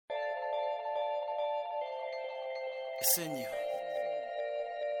It's in you.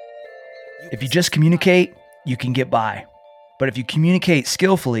 If you just communicate, you can get by. But if you communicate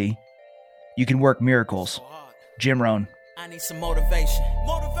skillfully, you can work miracles. Jim Rohn. I need some motivation.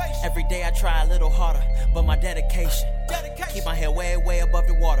 Every day I try a little harder, but my dedication. Keep my head way, way above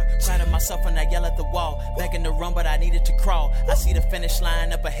the water. Proud of myself when I yell at the wall. Begging to run, but I needed to crawl. I see the finish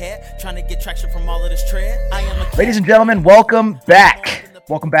line up ahead, trying to get traction from all of this tread. Ladies and gentlemen, welcome back.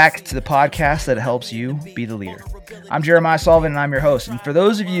 Welcome back to the podcast that helps you be the leader. I'm Jeremiah and I'm your host. And for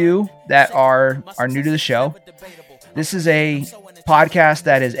those of you that are new to the show, this is a podcast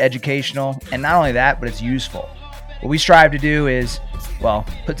that is educational, and not only that, but it's useful. What we strive to do is,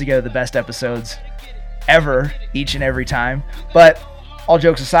 put together the best episodes ever, each and every time. But all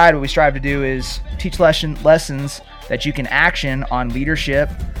jokes aside, what we strive to do is teach lessons that you can action on leadership,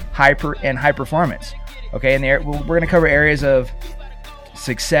 high performance. Okay, and we're going to cover areas of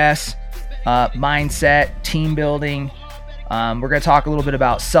success, mindset, team building. We're going to talk a little bit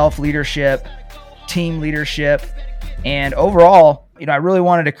about self-leadership, team leadership, and overall, I really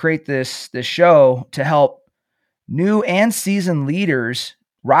wanted to create this show to help new and seasoned leaders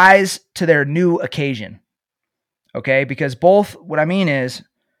rise to their new occasion. Okay, because what I mean is,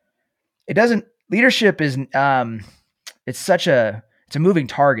 leadership is, it's a moving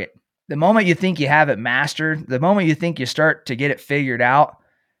target. The moment you think you have it mastered, the moment you think you start to get it figured out,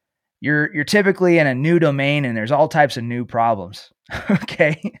 you're typically in a new domain and there's all types of new problems.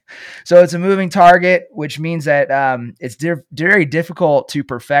 Okay. So it's a moving target, which means that it's very difficult to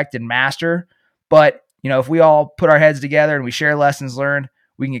perfect and master. But, if we all put our heads together and we share lessons learned,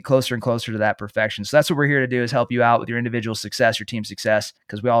 we can get closer and closer to that perfection. So that's what we're here to do, is help you out with your individual success, your team success,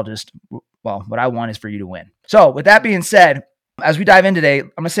 because we all what I want is for you to win. So with that being said, as we dive in today, I'm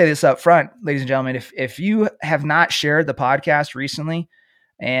going to say this up front, ladies and gentlemen. If you have not shared the podcast recently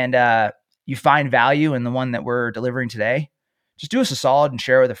and you find value in the one that we're delivering today, just do us a solid and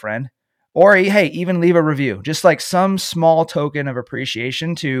share with a friend. Or, hey, even leave a review, just like some small token of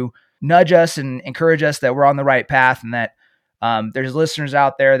appreciation to nudge us and encourage us that we're on the right path and that there's listeners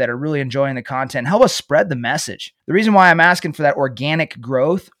out there that are really enjoying the content. Help us spread the message. The reason why I'm asking for that organic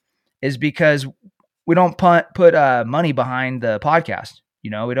growth is because we don't put money behind the podcast. We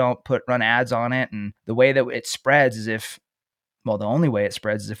don't run ads on it. And the way that it spreads is the only way it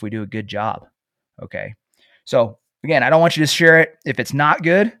spreads is if we do a good job. Okay. So again, I don't want you to share it if it's not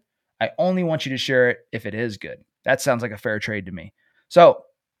good. I only want you to share it if it is good. That sounds like a fair trade to me. So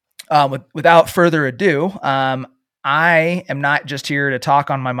without further ado, I am not just here to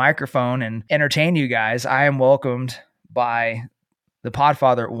talk on my microphone and entertain you guys. I am welcomed by the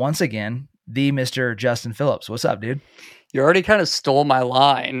Podfather once again, the Mr. Justin Phillips. What's up, dude? You already kind of stole my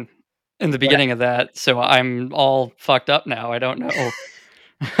line in the beginning of that, so I'm all fucked up now. I don't know.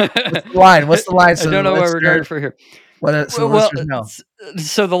 What's the line? So I don't know where we're going for here.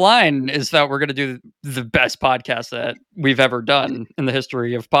 So the line is that we're going to do the best podcast that we've ever done in the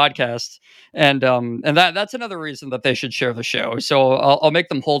history of podcasts, and that's another reason that they should share the show. So I'll make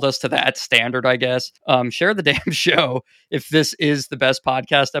them hold us to that standard, I guess. Share the damn show if this is the best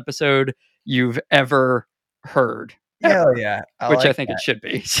podcast episode you've ever heard. Hell yeah, I think it should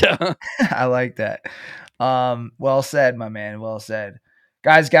be. So I like that. Well said, my man. Well said.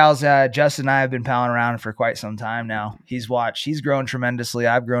 Guys, gals, Justin and I have been palling around for quite some time now. He's grown tremendously.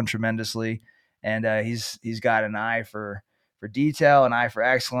 I've grown tremendously. And he's got an eye for detail, an eye for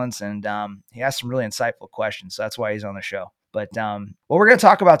excellence. And he has some really insightful questions. So that's why he's on the show. But what we're going to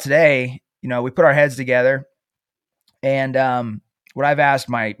talk about today, we put our heads together. And what I've asked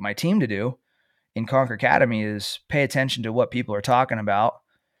my team to do in Conquer Academy is pay attention to what people are talking about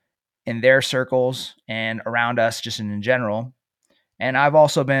in their circles and around us just in general. And I've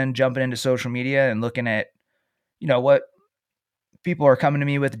also been jumping into social media and looking at, what people are coming to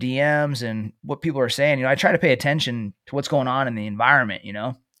me with DMs and what people are saying. I try to pay attention to what's going on in the environment,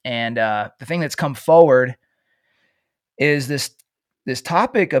 and the thing that's come forward is this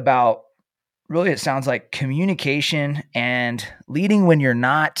topic about, really, it sounds like communication and leading when you're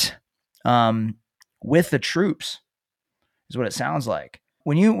not with the troops is what it sounds like.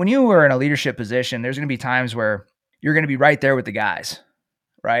 When you are in a leadership position, there's going to be times where you're going to be right there with the guys,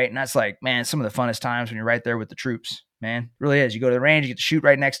 right? And that's like, man, some of the funnest times when you're right there with the troops, man. It really is. You go to the range, you get to shoot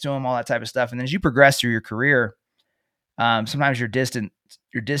right next to them, all that type of stuff. And then as you progress through your career, sometimes you're distant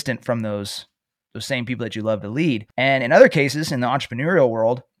from those same people that you love to lead. And in other cases, in the entrepreneurial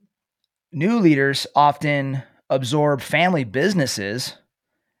world, new leaders often absorb family businesses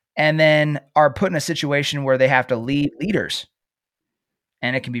and then are put in a situation where they have to lead leaders.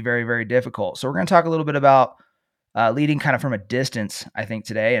 And it can be very, very difficult. So we're going to talk a little bit about leading kind of from a distance, I think,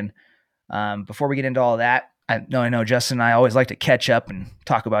 today. And before we get into all that, I know Justin and I always like to catch up and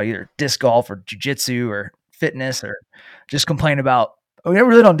talk about either disc golf or jiu-jitsu or fitness or just complain about. We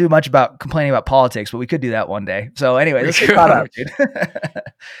really don't do much about complaining about politics, but we could do that one day. So anyway, let's get caught up, dude.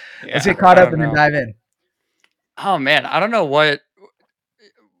 Let's get caught up and then dive in. Oh man, I don't know what.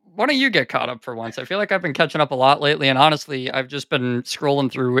 Why don't you get caught up for once? I feel like I've been catching up a lot lately, and honestly, I've just been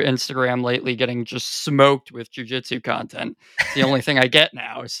scrolling through Instagram lately, getting just smoked with jiu-jitsu content. It's the only thing I get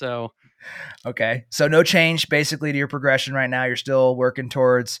now. So, okay, so no change basically to your progression right now. You're still working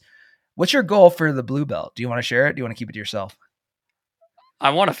towards. What's your goal for the blue belt? Do you want to share it? Do you want to keep it to yourself? I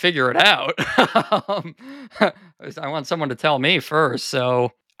want to figure it out. I want someone to tell me first.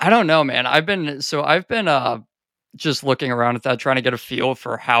 So I don't know, man. I've been just looking around at that, trying to get a feel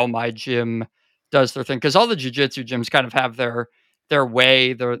for how my gym does their thing. Because all the jiu-jitsu gyms kind of have their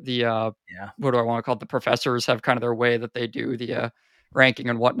way. What do I want to call it? The professors have kind of their way that they do the ranking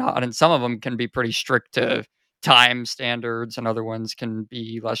and whatnot. And some of them can be pretty strict to time standards, and other ones can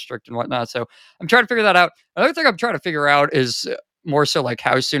be less strict and whatnot. So I'm trying to figure that out. Another thing I'm trying to figure out is more so like,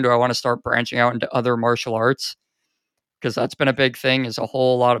 how soon do I want to start branching out into other martial arts? Because that's been a big thing, is a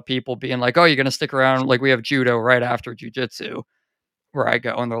whole lot of people being like, oh, you're going to stick around. Like, we have judo right after jiu-jitsu where I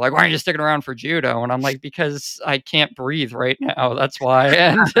go, and they're like, why aren't you sticking around for judo? And I'm like, because I can't breathe right now. That's why.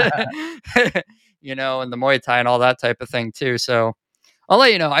 And, and the Muay Thai and all that type of thing too. So I'll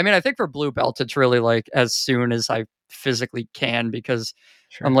let you know. I mean, I think for blue belt, it's really like as soon as I physically can, because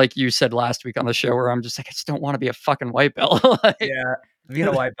I'm like you said last week on the show, where I'm just like, I just don't want to be a fucking white belt. Yeah. Being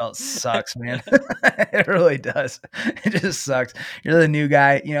a white belt sucks, man. It really does. It just sucks. You're the new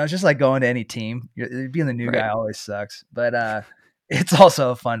guy. It's just like going to any team. Being the new guy always sucks, but it's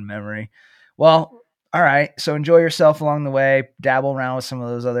also a fun memory. Well, all right. So enjoy yourself along the way. Dabble around with some of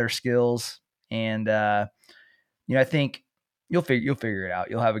those other skills, and I think you'll figure it out.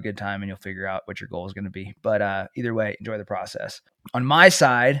 You'll have a good time, and you'll figure out what your goal is going to be. But either way, enjoy the process. On my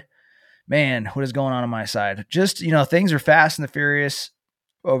side, man, what is going on my side? Just, things are fast and the furious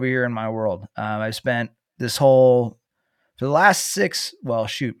over here in my world. I've spent for the last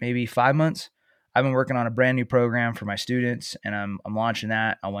maybe 5 months, I've been working on a brand new program for my students, and I'm launching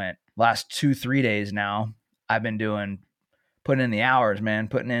that. I went last 2-3 days now. I've been putting in the hours, man,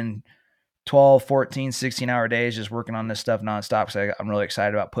 putting in 12, 14, 16 hour days, just working on this stuff nonstop. So I'm really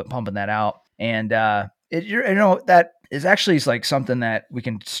excited about pumping that out. And, that is actually like something that we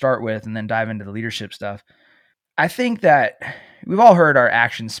can start with and then dive into the leadership stuff. I think that we've all heard our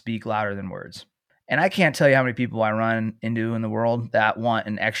actions speak louder than words. And I can't tell you how many people I run into in the world that want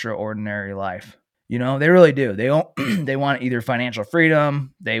an extraordinary life. They really do. They don't, they want either financial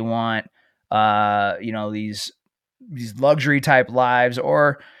freedom, they want, these luxury type lives,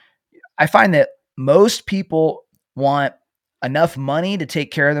 or I find that most people want enough money to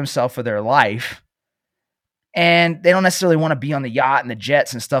take care of themselves for their life. And they don't necessarily want to be on the yacht and the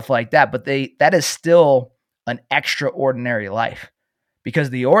jets and stuff like that, but that is still an extraordinary life, because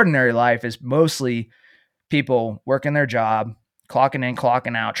the ordinary life is mostly people working their job, clocking in,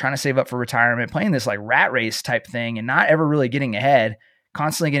 clocking out, trying to save up for retirement, playing this like rat race type thing and not ever really getting ahead,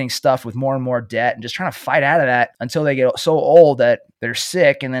 constantly getting stuffed with more and more debt and just trying to fight out of that until they get so old that they're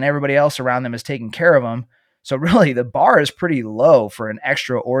sick, and then everybody else around them is taking care of them. So really the bar is pretty low for an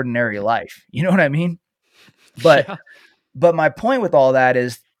extraordinary life. You know what I mean? But my point with all that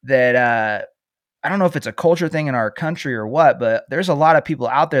is that I don't know if it's a culture thing in our country or what, but there's a lot of people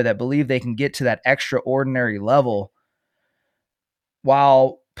out there that believe they can get to that extraordinary level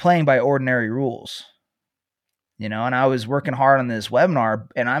while playing by ordinary rules. And I was working hard on this webinar,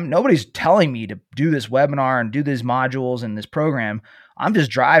 and nobody's telling me to do this webinar and do these modules and this program. I'm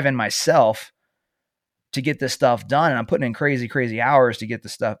just driving myself to get this stuff done. And I'm putting in crazy, crazy hours to get the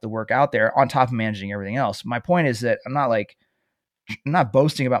stuff to work out there on top of managing everything else. My point is that I'm not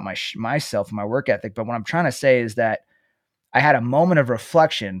boasting about myself and my work ethic, but what I'm trying to say is that I had a moment of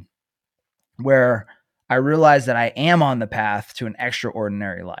reflection where I realized that I am on the path to an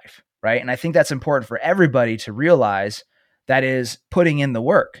extraordinary life, right? And I think that's important for everybody to realize, that is putting in the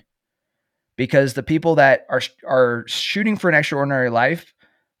work, because the people that are shooting for an extraordinary life,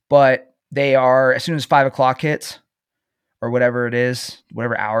 but they are, as soon as 5 o'clock hits or whatever it is,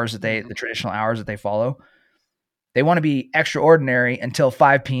 whatever hours that the traditional hours that they follow, they want to be extraordinary until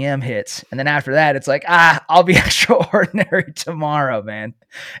 5 p.m. hits. And then after that, it's like, I'll be extraordinary tomorrow, man.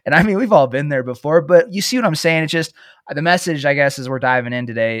 And I mean, we've all been there before, but you see what I'm saying? It's just the message, I guess, as we're diving in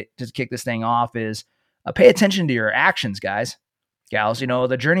today to kick this thing off is pay attention to your actions, guys, gals.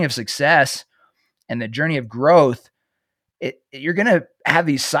 The journey of success and the journey of growth, you're going to have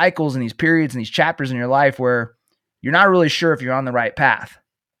these cycles and these periods and these chapters in your life where you're not really sure if you're on the right path.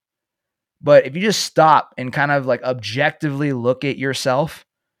 But if you just stop and kind of like objectively look at yourself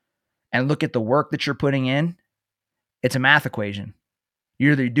and look at the work that you're putting in, it's a math equation.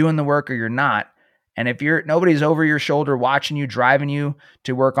 You're either doing the work or you're not. And if nobody's over your shoulder watching you, driving you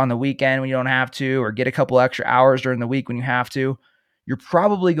to work on the weekend when you don't have to, or get a couple extra hours during the week when you have to, you're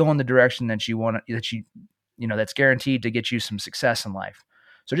probably going the direction that you want, that's guaranteed to get you some success in life.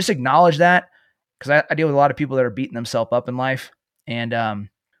 So just acknowledge that, because I deal with a lot of people that are beating themselves up in life, and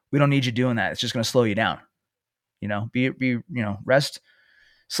we don't need you doing that. It's just going to slow you down. Rest,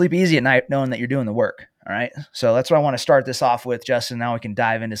 sleep easy at night knowing that you're doing the work. All right. So that's what I want to start this off with, Justin. Now we can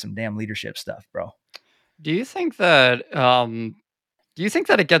dive into some damn leadership stuff, bro. Do you think that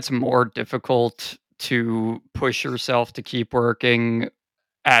it gets more difficult to push yourself to keep working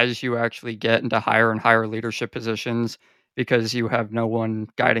as you actually get into higher and higher leadership positions because you have no one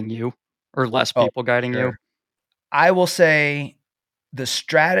guiding you or less people guiding you? I will say okay,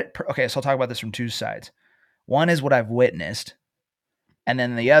 so I'll talk about this from two sides. One is what I've witnessed, and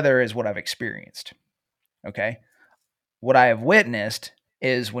then the other is what I've experienced. Okay. What I have witnessed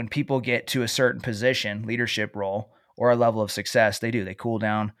is when people get to a certain position, leadership role, or a level of success, they cool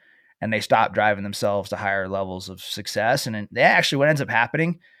down and they stop driving themselves to higher levels of success. And what ends up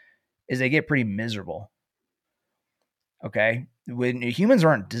happening is they get pretty miserable. Okay. When humans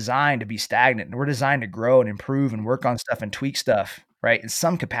aren't designed to be stagnant, we're designed to grow and improve and work on stuff and tweak stuff, right? In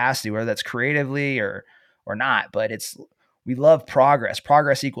some capacity, whether that's creatively or not, but we love progress.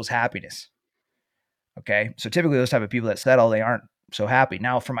 Progress equals happiness. Okay. So typically those type of people that settle, they aren't so happy.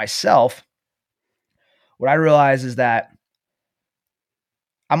 Now for myself, what I realize is that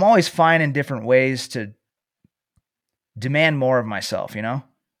I'm always finding different ways to demand more of myself. I'm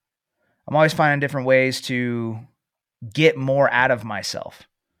always finding different ways to get more out of myself.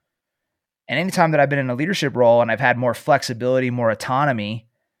 And anytime that I've been in a leadership role and I've had more flexibility, more autonomy,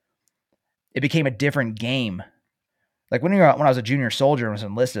 it became a different game. Like when I was a junior soldier and was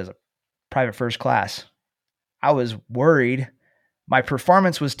enlisted as a private first class, I was worried. My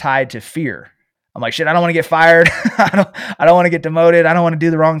performance was tied to fear. I'm like, shit, I don't want to get fired. I don't want to get demoted. I don't want to do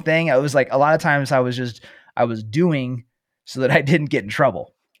the wrong thing. It was like a lot of times I was doing so that I didn't get in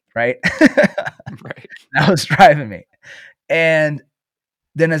trouble. Right. Right. That was driving me. And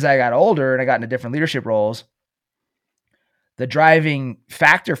then as I got older and I got into different leadership roles, the driving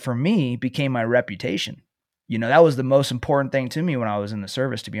factor for me became my reputation. That was the most important thing to me when I was in the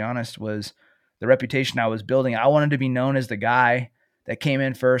service, to be honest, was the reputation I was building. I wanted to be known as the guy that came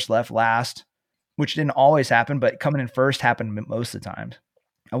in first, left last, which didn't always happen, but coming in first happened most of the time.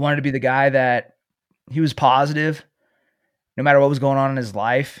 I wanted to be the guy that he was positive no matter what was going on in his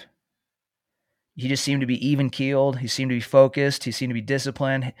life. He just seemed to be even keeled. He seemed to be focused. He seemed to be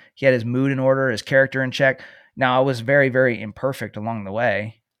disciplined. He had his mood in order, his character in check. Now, I was very, very imperfect along the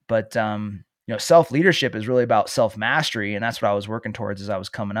way, but self-leadership is really about self-mastery, and that's what I was working towards as I was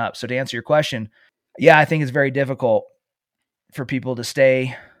coming up. So to answer your question, yeah, I think it's very difficult for people to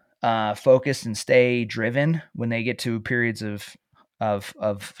stay focused and stay driven when they get to periods of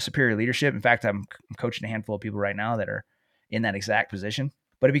superior leadership. In fact, I'm coaching a handful of people right now that are in that exact position.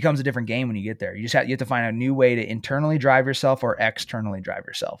 But it becomes a different game when you get there. You have to find a new way to internally drive yourself or externally drive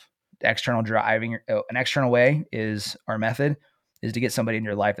yourself. An external way is our method, is to get somebody in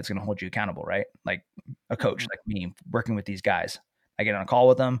your life that's going to hold you accountable, right? Like a coach, like me, working with these guys. I get on a call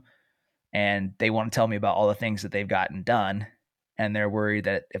with them and they want to tell me about all the things that they've gotten done. And they're worried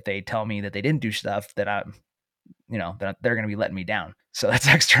that if they tell me that they didn't do stuff, that that they're going to be letting me down. So that's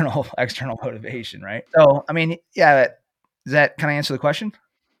external motivation, right? So, I mean, yeah, does that kind of answer the question?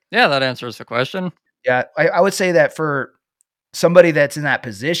 Yeah, that answers the question. Yeah, I would say that for somebody that's in that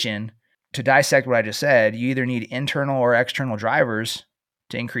position, to dissect what I just said, you either need internal or external drivers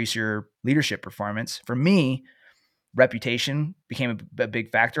to increase your leadership performance. For me, reputation became a big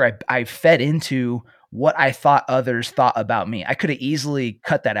factor. I fed into what I thought others thought about me. I could have easily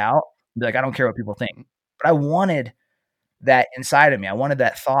cut that out and be like, I don't care what people think. But I wanted that inside of me. I wanted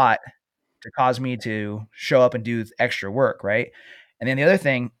that thought to cause me to show up and do extra work, right? And then the other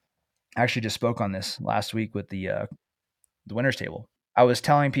thing, I actually just spoke on this last week with the winners table. I was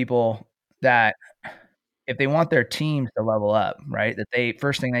telling people that if they want their teams to level up, right, that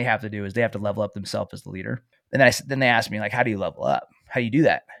first thing they have to do is they have to level up themselves as the leader. Then they asked me, like, how do you level up? How do you do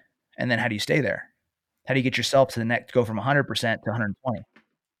that? And then how do you stay there? How do you get yourself to the next, go from 100% to 120?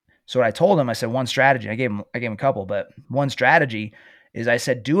 So what I told them, I said, one strategy, I gave them a couple, but one strategy is I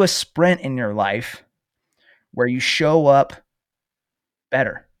said, do a sprint in your life where you show up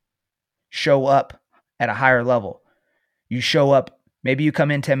better, show up at a higher level. You show up, maybe you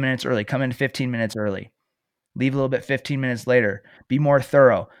come in 10 minutes early, come in 15 minutes early, leave a little bit 15 minutes later, be more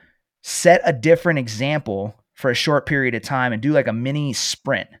thorough. set a different example for a short period of time and do like a mini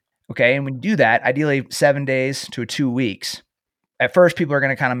sprint. Okay. And when you do that, ideally 7 days to 2 weeks, at first people are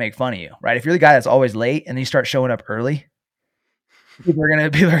going to kind of make fun of you, right? If you're the guy that's always late and then you start showing up early, people are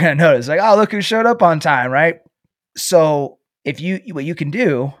going to notice like, oh, look who showed up on time. Right. So what you can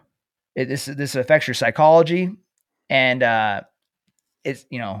do, this affects your psychology, and it's,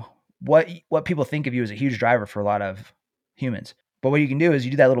 what people think of you is a huge driver for a lot of humans. But what you can do is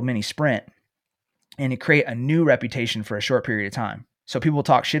you do that little mini sprint and you create a new reputation for a short period of time. So people will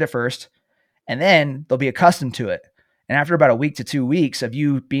talk shit at first, and then they'll be accustomed to it. And after about a week to 2 weeks of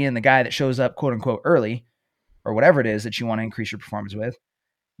you being the guy that shows up quote unquote early, or whatever it is that you want to increase your performance with,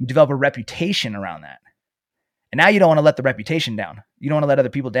 you develop a reputation around that. And now you don't want to let the reputation down. You don't want to let other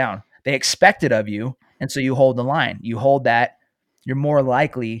people down. They expect it of you. And so you hold the line. You hold that. You're more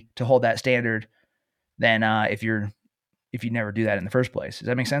likely to hold that standard than if you never do that in the first place. Does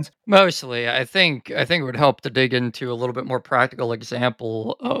that make sense? Mostly, I think it would help to dig into a little bit more practical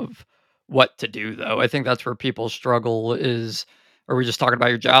example of what to do, though. I think that's where people struggle is, are we just talking about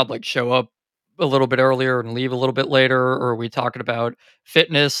your job, like show up a little bit earlier and leave a little bit later? Or are we talking about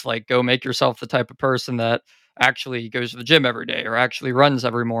fitness, like go make yourself the type of person that actually goes to the gym every day or actually runs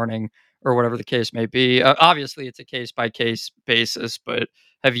every morning or whatever the case may be? Obviously, it's a case by case basis, but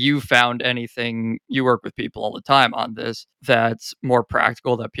have you found anything, you work with people all the time on this, that's more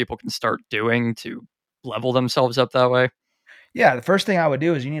practical that people can start doing to level themselves up that way? Yeah, the first thing I would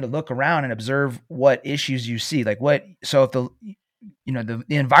do is you need to look around and observe what issues you see. Like so if the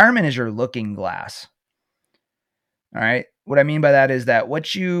environment is your looking glass. All right. What I mean by that is that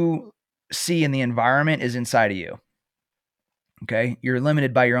what you see in the environment is inside of you. Okay. You're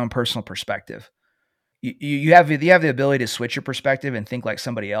limited by your own personal perspective. You have the ability to switch your perspective and think like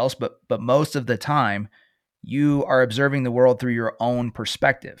somebody else, but most of the time you are observing the world through your own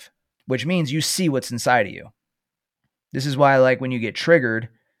perspective, which means you see what's inside of you. This is why, like, when you get triggered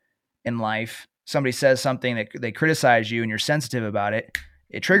in life, somebody says something that they criticize you and you're sensitive about it,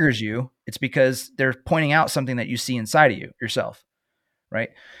 it triggers you. It's because they're pointing out something that you see inside of you yourself. Right.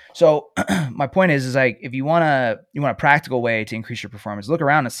 So my point is like, if you want a practical way to increase your performance, look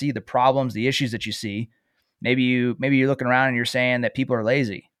around and see the problems, the issues that you see. Maybe you're looking around and you're saying that people are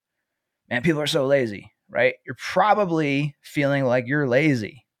lazy. Man, people are so lazy, right? You're probably feeling like you're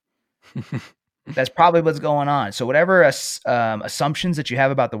lazy. That's probably what's going on. So whatever assumptions that you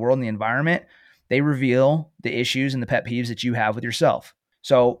have about the world and the environment, they reveal the issues and the pet peeves that you have with yourself.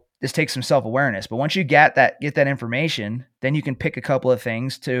 So this takes some self-awareness. But once you get that information, then you can pick a couple of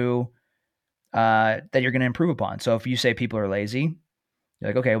things to that you're going to improve upon. So if you say people are lazy, you're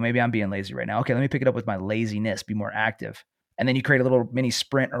like, okay, well, maybe I'm being lazy right now. Okay, let me pick it up with my laziness, be more active. And then you create a little mini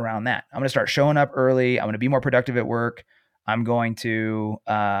sprint around that. I'm going to start showing up early. I'm going to be more productive at work. I'm going to,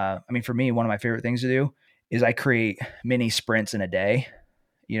 for me, one of my favorite things to do is I create mini sprints in a day,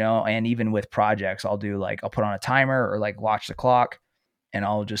 and even with projects, I'll put on a timer or like watch the clock, and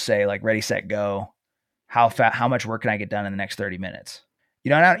I'll just say like, ready, set, go. How much work can I get done in the next 30 minutes?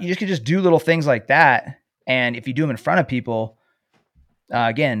 You can just do little things like that. And if you do them in front of people,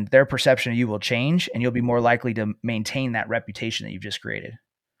 again, their perception of you will change and you'll be more likely to maintain that reputation that you've just created.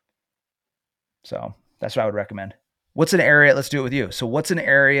 So that's what I would recommend. Let's do it with you. So what's an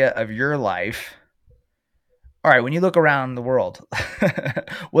area of your life? All right. When you look around the world,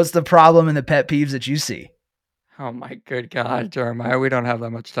 what's the problem and the pet peeves that you see? Oh my good God, Jeremiah, we don't have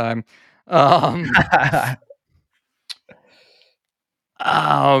that much time. I'm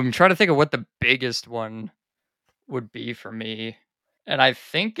trying to think of what the biggest one would be for me. And I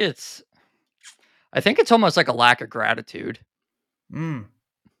think it's almost like a lack of gratitude. I'm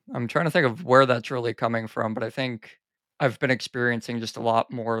trying to think of where that's really coming from, but I think I've been experiencing just a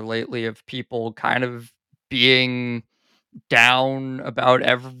lot more lately of people kind of being down about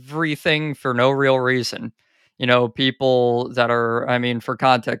everything for no real reason. People that are, for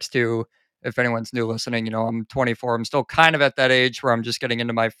context too, if anyone's new listening, I'm 24. I'm still kind of at that age where I'm just getting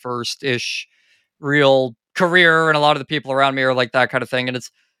into my first-ish real career, and a lot of the people around me are like that kind of thing. And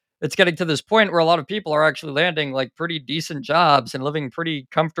it's getting to this point where a lot of people are actually landing like pretty decent jobs and living pretty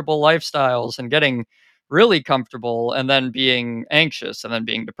comfortable lifestyles and getting really comfortable and then being anxious and then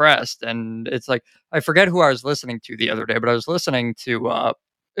being depressed. And it's like, I forget who I was listening to the other day, but I was listening to,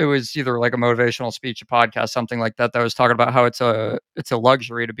 it was either like a motivational speech, a podcast, something like that was talking about how it's a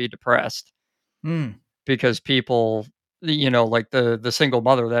luxury to be depressed because people, like the single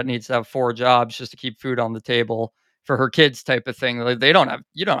mother that needs to have 4 jobs just to keep food on the table for her kids type of thing. Like you don't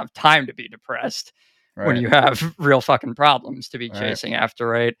have time to be depressed when you have real fucking problems to be chasing after.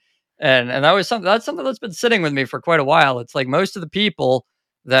 Right. And that's something that's been sitting with me for quite a while. It's like most of the people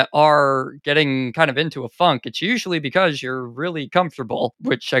that are getting kind of into a funk, it's usually because you're really comfortable,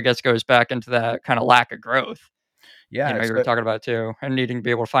 which I guess goes back into that kind of lack of growth. Yeah, You were talking about too, and needing to be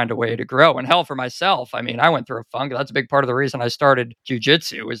able to find a way to grow. And hell, for myself, I mean, I went through a funk. That's a big part of the reason I started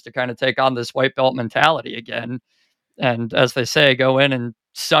jujitsu, is to kind of take on this white belt mentality again. And as they say, go in and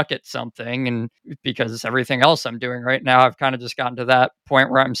suck at something. And because everything else I'm doing right now, I've kind of just gotten to that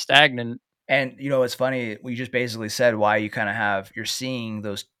point where I'm stagnant. And it's funny. We just basically said why you kind of you're seeing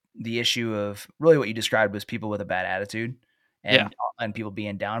the issue of really what you described was people with a bad attitude and people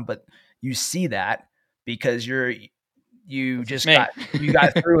being down. But you see that because you got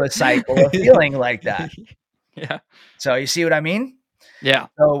through a cycle of feeling like that. Yeah. So you see what I mean? Yeah.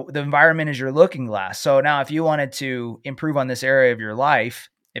 So the environment is your looking glass. So now if you wanted to improve on this area of your life,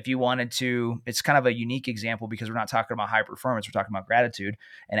 if you wanted to, it's kind of a unique example because we're not talking about high performance. We're talking about gratitude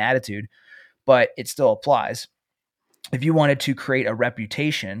and attitude, but it still applies. If you wanted to create a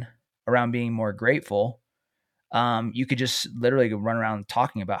reputation around being more grateful, you could just literally run around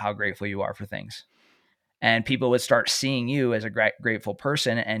talking about how grateful you are for things. And people would start seeing you as a grateful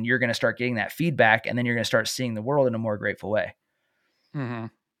person, and you're going to start getting that feedback, and then you're going to start seeing the world in a more grateful way. Mm-hmm.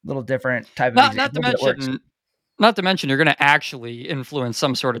 Little different type of example, but it works. Not to mention, you're going to actually influence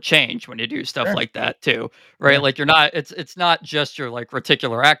some sort of change when you do stuff like that too, right? Yeah. Like it's not just your like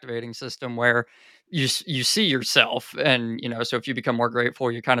reticular activating system where you see yourself, and so if you become more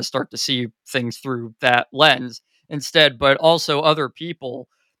grateful, you kind of start to see things through that lens instead. But also, other people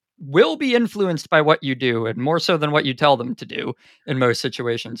will be influenced by what you do, and more so than what you tell them to do in most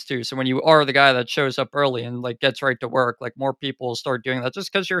situations too. So when you are the guy that shows up early and like gets right to work, like more people will start doing that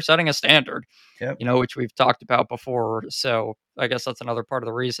just because you're setting a standard. Yep. Which we've talked about before. So I guess that's another part of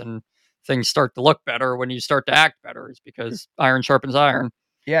the reason things start to look better when you start to act better, is because iron sharpens iron.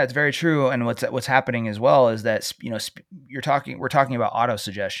 Yeah, it's very true. And what's happening as well is that we're talking about auto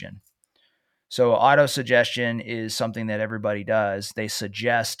suggestion. So auto suggestion is something that everybody does. They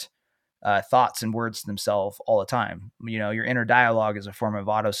suggest thoughts and words to themselves all the time. Your inner dialogue is a form of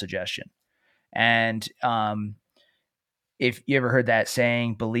auto suggestion. And if you ever heard that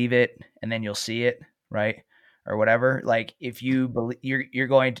saying, believe it and then you'll see it, right? Or whatever. Like if you believe you're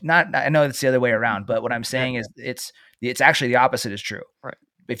going to not, I know it's the other way around, but what I'm saying is it's actually the opposite is true. Right.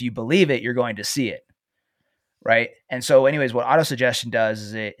 If you believe it, you're going to see it. Right. And so anyways, what auto suggestion does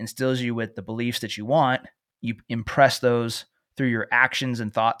is it instills you with the beliefs that you want. You impress those through your actions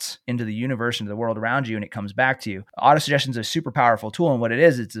and thoughts into the universe, into the world around you, and it comes back to you. Auto suggestion is a super powerful tool. And what it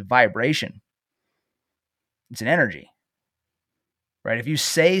is, it's a vibration. It's an energy. Right? If you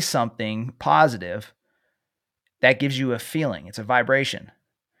say something positive, that gives you a feeling. It's a vibration.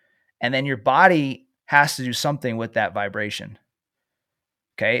 And then your body has to do something with that vibration.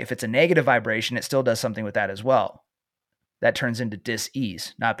 Okay? If it's a negative vibration, it still does something with that as well. That turns into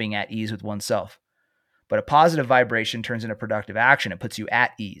dis-ease, not being at ease with oneself. But a positive vibration turns into productive action. It puts you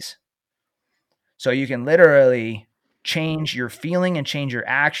at ease. So you can literally change your feeling and change your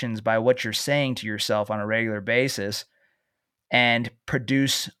actions by what you're saying to yourself on a regular basis and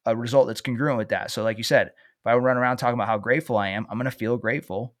produce a result that's congruent with that. So like you said, if I run around talking about how grateful I am, I'm going to feel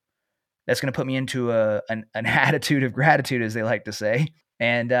grateful. That's going to put me into an attitude of gratitude, as they like to say.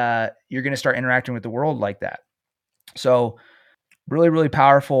 And you're going to start interacting with the world like that. So really, really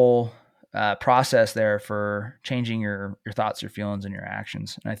powerful process there for changing your thoughts, your feelings, and your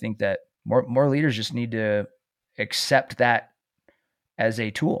actions. And I think that more leaders just need to accept that as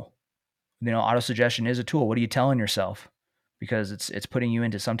a tool. Auto suggestion is a tool. What are you telling yourself? Because it's putting you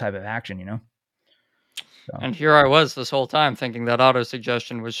into some type of action, So. And here I was this whole time thinking that auto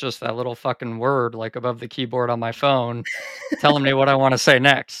suggestion was just that little fucking word like above the keyboard on my phone telling me what I want to say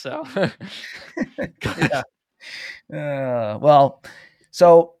next. So yeah. Well,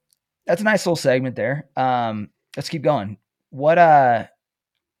 so that's a nice little segment there. Let's keep going. Let's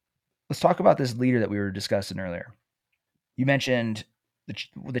talk about this leader that we were discussing earlier. You mentioned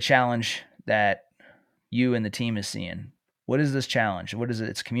the challenge that you and the team is seeing. What is this challenge? What is it?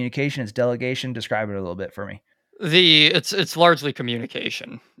 It's communication, it's delegation. Describe it a little bit for me. It's largely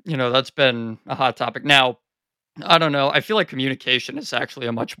communication. That's been a hot topic. Now, I don't know. I feel like communication is actually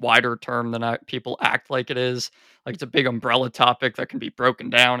a much wider term than people act like it is. Like it's a big umbrella topic that can be broken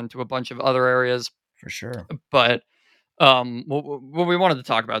down into a bunch of other areas. For sure. But what we wanted to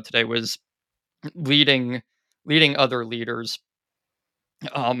talk about today was leading other leaders,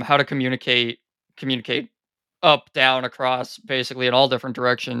 how to communicate up, down, across, basically in all different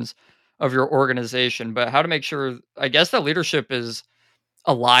directions of your organization, but how to make sure, I guess, that leadership is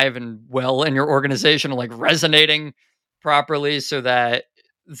alive and well in your organization, like resonating properly, so that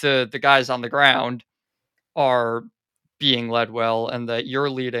the guys on the ground are being led well, and that you're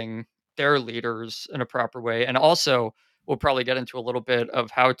leading their leaders in a proper way. And also, we'll probably get into a little bit of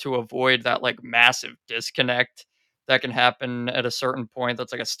how to avoid that like massive disconnect that can happen at a certain point.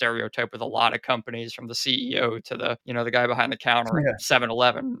 That's like a stereotype with a lot of companies, from the CEO to the, the guy behind the counter at Yeah.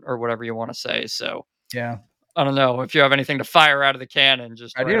 7-Eleven or whatever you want to say. So Yeah. I don't know if you have anything to fire out of the cannon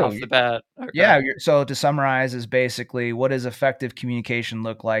just I right do. off the bat. Okay. Yeah. So to summarize, is basically, what does effective communication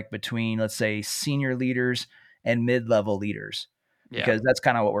look like between, let's say, senior leaders and mid-level leaders? Because that's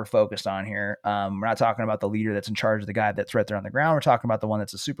kind of what we're focused on here. We're not talking about the leader that's in charge of the guy that's right there on the ground. We're talking about the one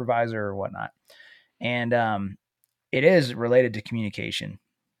that's a supervisor or whatnot. And it is related to communication,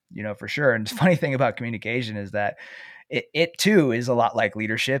 for sure. And the funny thing about communication is that it too is a lot like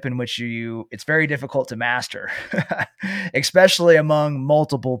leadership, in which it's very difficult to master, especially among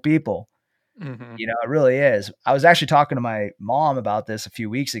multiple people. Mm-hmm. It really is. I was actually talking to my mom about this a few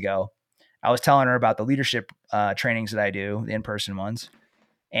weeks ago. I was telling her about the leadership trainings that I do, the in-person ones.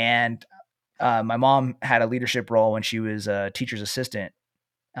 And my mom had a leadership role when she was a teacher's assistant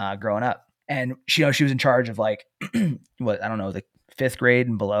growing up. And she was in charge of like, what, I don't know, the 5th grade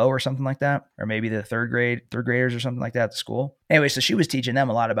and below or something like that, or maybe the third graders or something like that at the school. Anyway, so she was teaching them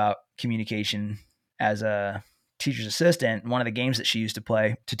a lot about communication as a teacher's assistant. One of the games that she used to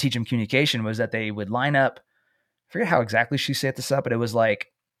play to teach them communication was that they would line up. I forget how exactly she set this up, but it was like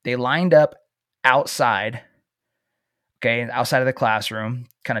they lined up outside, outside of the classroom,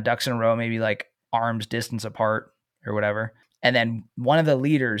 kind of ducks in a row, maybe like arms distance apart or whatever. And then one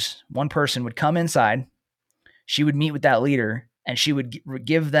person would come inside. She would meet with that leader, and she would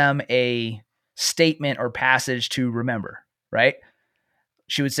give them a statement or passage to remember, right?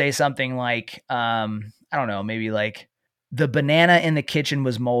 She would say something like, I don't know, maybe like, the banana in the kitchen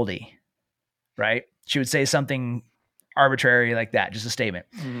was moldy, right? She would say something arbitrary like that, just a statement.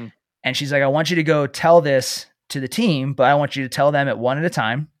 Mm-hmm. And she's like, I want you to go tell this to the team, but I want you to tell them it one at a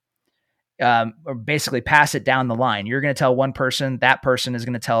time. Or basically pass it down the line. You're going to tell one person, that person is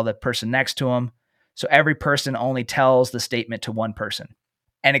going to tell the person next to him. So every person only tells the statement to one person.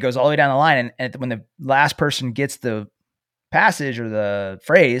 And it goes all the way down the line. And when the last person gets the passage or the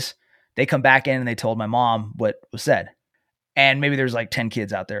phrase, they come back in and they told my mom what was said. And maybe there's like 10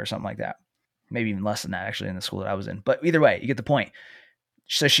 kids out there or something like that. Maybe even less than that, actually, in the school that I was in. But either way, you get the point.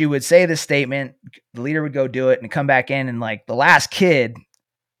 So she would say this statement, the leader would go do it and come back in, and like the last kid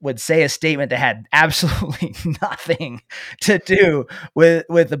would say a statement that had absolutely nothing to do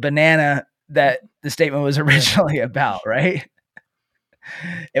with the banana that the statement was originally about, right?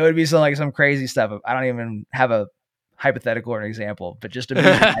 It would be some crazy stuff. I don't even have a hypothetical or an example, but just to be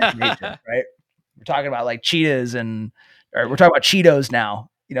imagination, right? We're talking about like cheetahs we're talking about Cheetos now.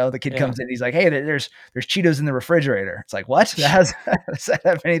 The kid comes in, he's like, hey, there's Cheetos in the refrigerator. It's like, what? Does that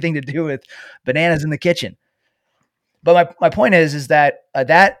have anything to do with bananas in the kitchen? But my point is that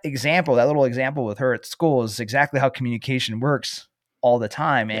that little example with her at school is exactly how communication works all the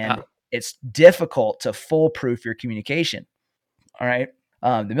time. And it's difficult to foolproof your communication. All right.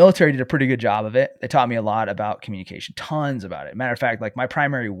 The military did a pretty good job of it. They taught me a lot about communication, tons about it. Matter of fact, like my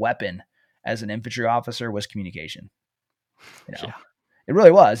primary weapon as an infantry officer was communication. It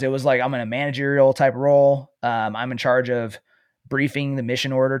really was. It was like, I'm in a managerial type role. I'm in charge of briefing the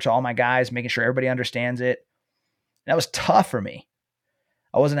mission order to all my guys, making sure everybody understands it. That was tough for me.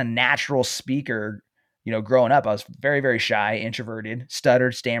 I wasn't a natural speaker, growing up. I was very, very shy, introverted,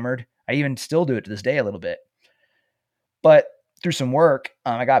 stuttered, stammered. I even still do it to this day a little bit. But through some work,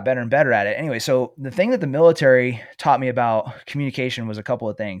 I got better and better at it. Anyway, so the thing that the military taught me about communication was a couple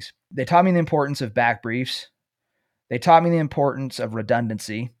of things. They taught me the importance of back briefs. They taught me the importance of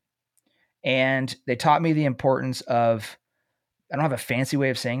redundancy. And they taught me the importance of, I don't have a fancy way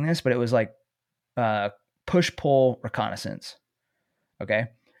of saying this, but it was like push-pull reconnaissance. Okay.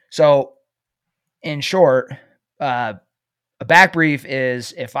 So in short, a back brief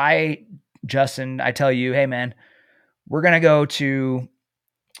is if Justin, I tell you, hey man, we're going to go to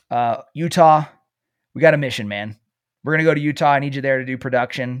Utah. We got a mission, man. We're going to go to Utah. I need you there to do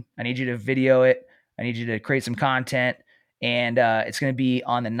production. I need you to video it. I need you to create some content. And it's going to be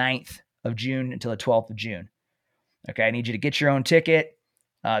on the 9th of June until the 12th of June. Okay. I need you to get your own ticket.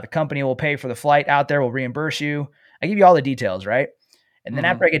 The company will pay for the flight out there. We'll reimburse you. I give you all the details, right? And then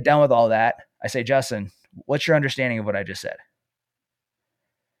after I get done with all that, I say, Justin, what's your understanding of what I just said?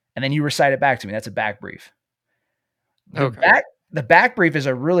 And then you recite it back to me. That's a back brief. The back brief is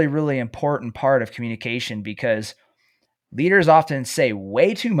a really, really important part of communication because leaders often say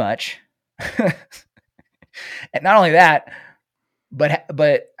way too much. And not only that, but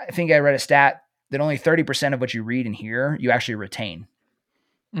I think I read a stat that only 30% of what you read and hear, you actually retain.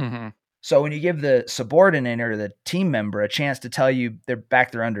 Mm-hmm. So when you give the subordinate or the team member a chance to tell you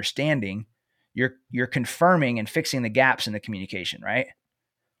their understanding, you're confirming and fixing the gaps in the communication, right?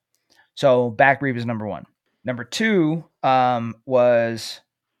 So back brief is number one. Number two was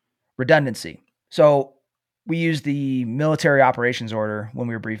redundancy. So we use the military operations order when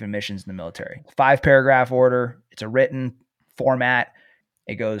we were briefing missions in the military. 5-paragraph order. It's a written format.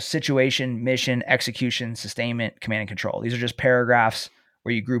 It goes situation, mission, execution, sustainment, command and control. These are just paragraphs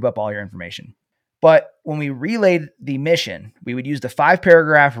where you group up all your information. But when we relayed the mission, we would use the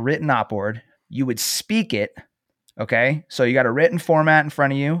 5-paragraph written op ord. You would speak it. Okay. So you got a written format in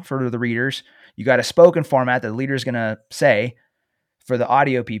front of you for the readers. You got a spoken format that the leader is going to say for the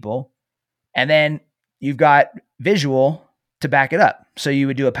audio people. And then you've got visual to back it up. So you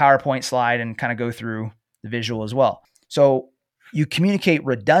would do a PowerPoint slide and kind of go through the visual as well. So you communicate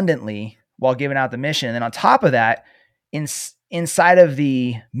redundantly while giving out the mission. And then on top of that, inside of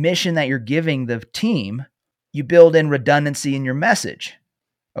the mission that you're giving the team, you build in redundancy in your message.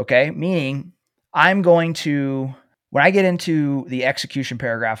 Okay. Meaning when I get into the execution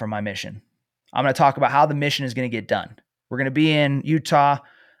paragraph for my mission, I'm going to talk about how the mission is going to get done. We're going to be in Utah.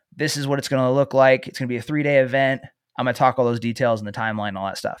 This is what it's going to look like. It's going to be a 3-day event. I'm going to talk all those details and the timeline and all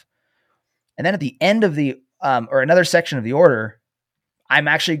that stuff. And then at the end of the, or another section of the order, I'm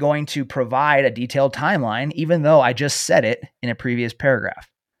actually going to provide a detailed timeline, even though I just said it in a previous paragraph.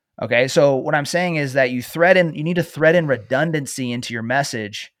 Okay. So what I'm saying is that you need to thread in redundancy into your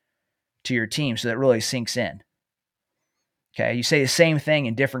message to your team so that it really sinks in. Okay. You say the same thing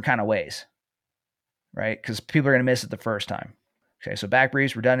in different kind of ways, right? Because people are going to miss it the first time. Okay. So back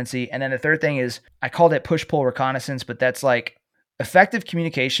briefs, redundancy. And then the third thing is I called it push-pull reconnaissance, but that's like effective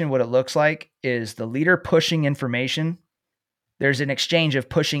communication. What it looks like is the leader pushing information. There's an exchange of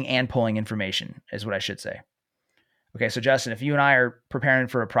pushing and pulling information is what I should say. Okay. So Justin, if you and I are preparing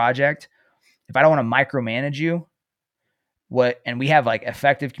for a project, if I don't want to micromanage you, and we have like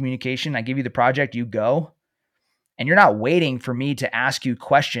effective communication, I give you the project, you go, and you're not waiting for me to ask you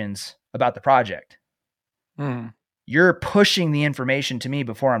questions about the project. You're pushing the information to me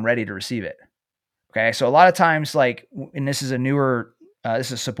before I'm ready to receive it. Okay. So a lot of times, like, and this is this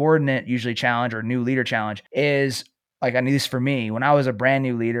is a subordinate usually challenge or new leader challenge, is like, at least for me, when I was a brand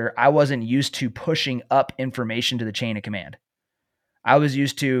new leader, I wasn't used to pushing up information to the chain of command. I was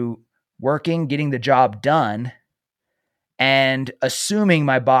used to working, getting the job done, and assuming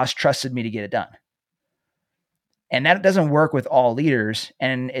my boss trusted me to get it done. And that doesn't work with all leaders.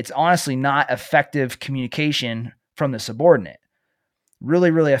 And it's honestly not effective communication from the subordinate. Really,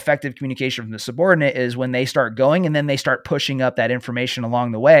 really effective communication from the subordinate is when they start going and then they start pushing up that information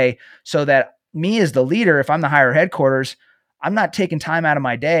along the way so that me as the leader, if I'm the higher headquarters, I'm not taking time out of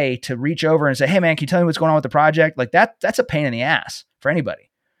my day to reach over and say, hey man, can you tell me what's going on with the project? Like that's a pain in the ass for anybody.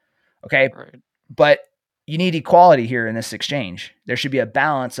 Okay. Right. But you need equality here in this exchange. There should be a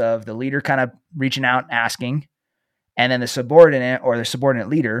balance of the leader kind of reaching out and asking, and then the subordinate or the subordinate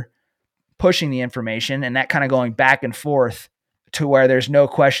leader pushing the information, and that kind of going back and forth to where there's no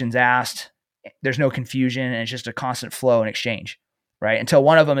questions asked, there's no confusion, and it's just a constant flow and exchange, right? Until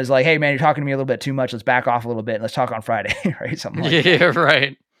one of them is like, hey man, you're talking to me a little bit too much. Let's back off a little bit and let's talk on Friday, right? Something like that. Yeah,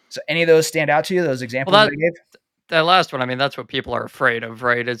 right. So any of those stand out to you, those examples that I gave? That last one, I mean, that's what people are afraid of,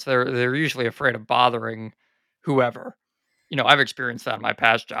 right? It's they're usually afraid of bothering whoever. You know, I've experienced that in my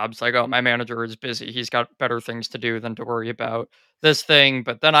past jobs. Like, oh, my manager is busy. He's got better things to do than to worry about this thing.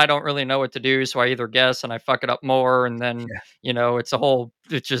 But then I don't really know what to do. So I either guess and I fuck it up more. And then,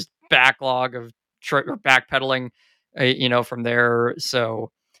 it's just backlog of or backpedaling, from there.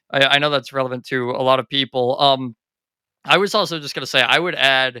 So I know that's relevant to a lot of people. I was also just going to say, I would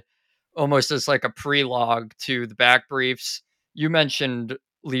add almost as like a pre-log to the back briefs. You mentioned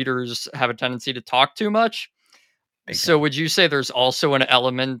leaders have a tendency to talk too much. So would you say there's also an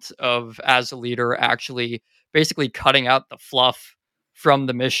element of, as a leader, actually basically cutting out the fluff from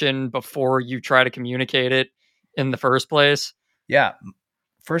the mission before you try to communicate it in the first place? Yeah.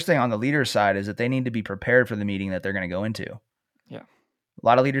 First thing on the leader side is that they need to be prepared for the meeting that they're going to go into. Yeah. A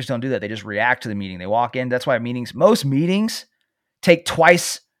lot of leaders don't do that. They just react to the meeting. They walk in. That's why most meetings take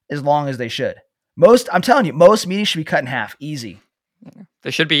twice as long as they should. I'm telling you, most meetings should be cut in half. Easy.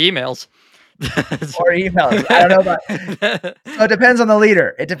 They should be emails. Or emails. I don't know about. So it depends on the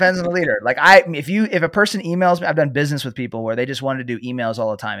leader. Like if a person emails me, I've done business with people where they just wanted to do emails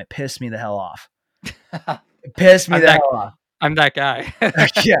all the time. It pissed me the hell off. I'm that guy.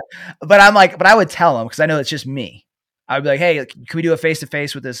 Yeah. But I would tell them because I know it's just me. I would be like, hey, can we do a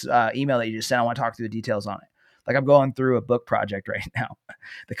face-to-face with this email that you just sent? I want to talk through the details on it. Like I'm going through a book project right now.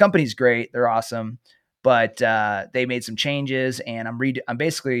 The company's great. They're awesome. But they made some changes and I'm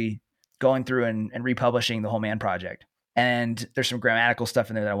basically going through and republishing the Whole Man Project. And there's some grammatical stuff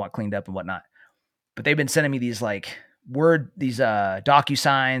in there that I want cleaned up and whatnot. But they've been sending me these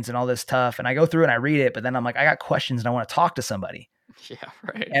DocuSigns and all this stuff. And I go through and I read it, but then I'm like, I got questions and I want to talk to somebody. Yeah,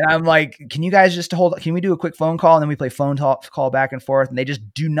 right. And I'm like, can you guys just can we do a quick phone call? And then we play call back and forth. And they just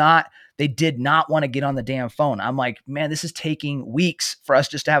they did not want to get on the damn phone. I'm like, man, this is taking weeks for us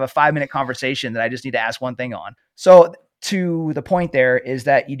just to have a 5-minute conversation that I just need to ask one thing on. So to the point there is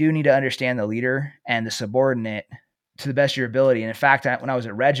that you do need to understand the leader and the subordinate to the best of your ability. And in fact, when I was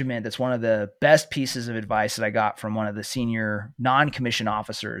at regiment, that's one of the best pieces of advice that I got from one of the senior non-commissioned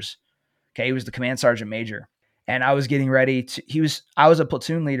officers. Okay. He was the command sergeant major. And I was getting ready I was a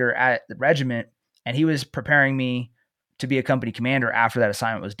platoon leader at the regiment, and he was preparing me to be a company commander after that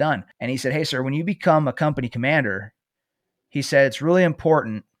assignment was done. And he said, hey, sir, when you become a company commander, he said, it's really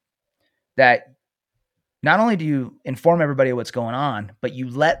important that not only do you inform everybody what's going on, but you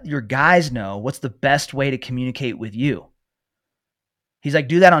let your guys know what's the best way to communicate with you. He's like,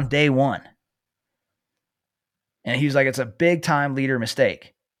 do that on day one. And he was like, it's a big time leader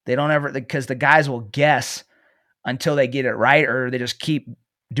mistake. They don't ever, because the guys will guess until they get it right, or they just keep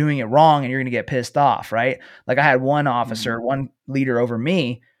doing it wrong and you're going to get pissed off, right? Like I had one officer, one leader over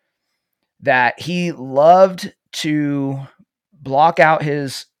me that he loved to block out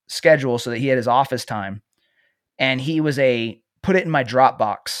his schedule so that he had his office time. And he was a put it in my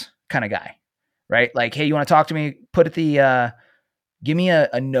Dropbox kind of guy, right? Like, hey, you want to talk to me? Put it give me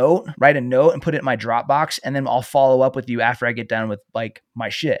a note, write a note and put it in my Dropbox. And then I'll follow up with you after I get done with like my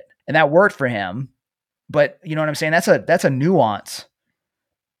shit. And that worked for him. But you know what I'm saying? That's a nuance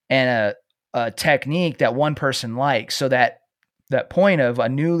and a technique that one person likes. So that point of a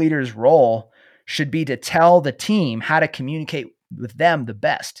new leader's role should be to tell the team how to communicate with them the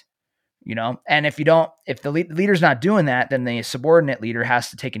best, you know? And if the leader's not doing that, then the subordinate leader has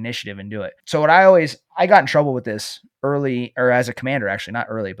to take initiative and do it. So I got in trouble with this early, or as a commander, actually not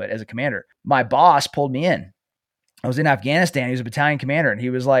early, but as a commander, my boss pulled me in. I was in Afghanistan. He was a battalion commander, and he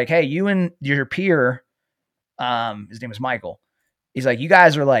was like, hey, you and your peer, his name was Michael. He's like, you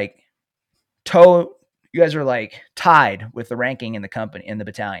guys are like tied with the ranking in the company, in the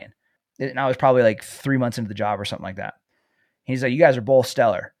battalion. And I was probably like 3 months into the job or something like that. He's like, you guys are both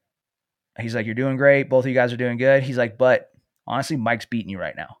stellar. He's like, you're doing great. Both of you guys are doing good. He's like, but honestly, Mike's beating you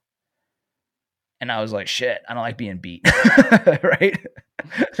right now. And I was like, shit, I don't like being beat. Right.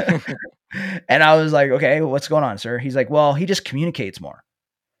 And I was like, okay, what's going on, sir? He's like, well, he just communicates more.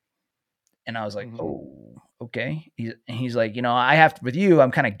 And I was like, oh, okay. He's like, you know, with you,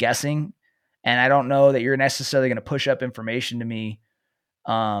 I'm kind of guessing, and I don't know that you're necessarily going to push up information to me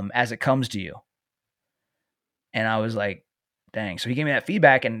as it comes to you. And I was like, dang. So he gave me that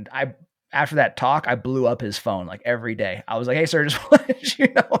feedback, and after that talk, I blew up his phone like every day. I was like, hey, sir, just want to let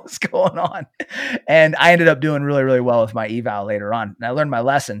you know what's going on. And I ended up doing really, really well with my eval later on. And I learned my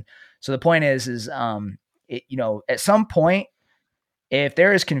lesson. So the point is you know, at some point, if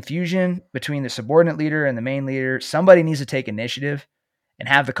there is confusion between the subordinate leader and the main leader, somebody needs to take initiative and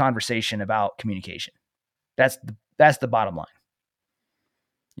have the conversation about communication. That's the bottom line.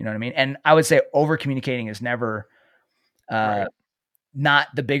 You know what I mean? And I would say over communicating is never not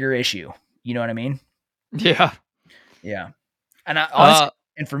the bigger issue. You know what I mean? Yeah. Yeah. And honestly,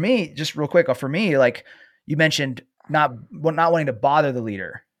 and for me, just real quick, for me, like you mentioned, not wanting to bother the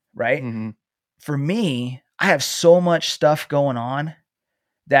leader, right? Mm-hmm. For me, I have so much stuff going on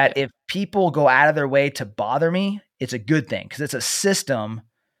that if people go out of their way to bother me, it's a good thing, because it's a system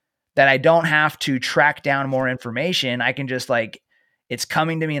that I don't have to track down more information. I can just it's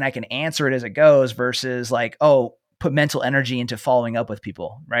coming to me and I can answer it as it goes, versus put mental energy into following up with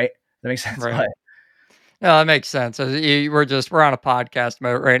people. Right. That makes sense. Right. No, that makes sense. We're on a podcast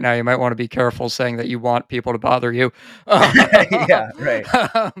mode right now. You might want to be careful saying that you want people to bother you. Yeah, right.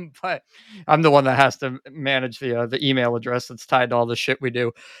 But I'm the one that has to manage the email address that's tied to all the shit we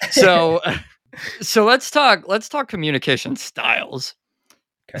do. So, so let's talk communication styles.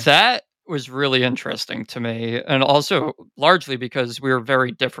 Okay. That was really interesting to me, and also largely because we were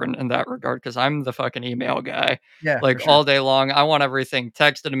very different in that regard, because I'm the fucking email guy. Yeah, all day long. I want everything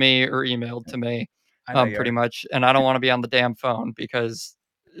texted to me or emailed to me. Pretty much. And I don't want to be on the damn phone because,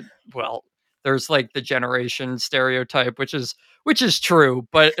 well, there's like the generation stereotype, which is true,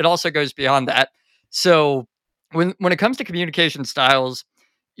 but it also goes beyond that. So when it comes to communication styles,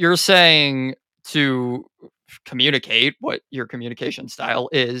 you're saying to communicate what your communication style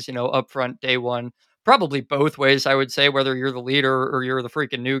is, upfront, day one, probably both ways, I would say, whether you're the leader or you're the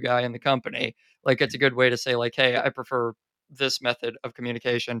freaking new guy in the company. Like, it's a good way to say, like, hey, I prefer this method of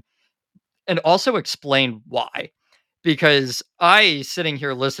communication. And also explain why. because I, sitting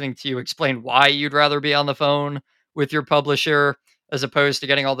here listening to you explain why you'd rather be on the phone with your publisher as opposed to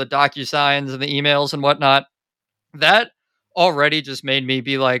getting all the DocuSigns and the emails and whatnot, that already just made me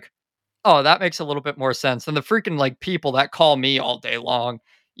be like, oh, that makes a little bit more sense than the freaking like people that call me all day long.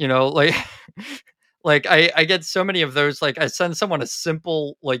 Like like I get so many of those. Like I send someone a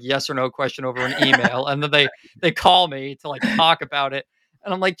simple like yes or no question over an email, and then they call me to like talk about it,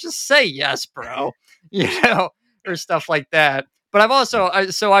 and I'm like, just say yes, bro, or stuff like that. But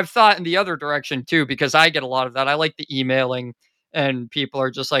I've thought in the other direction too, because I get a lot of that. I like the emailing, and people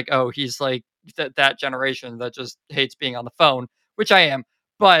are just like, oh, he's like that generation that just hates being on the phone, which I am.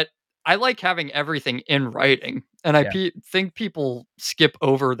 But I like having everything in writing, and I Yeah. think people skip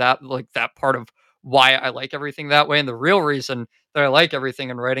over that, like that part of why I like everything that way. And the real reason that I like everything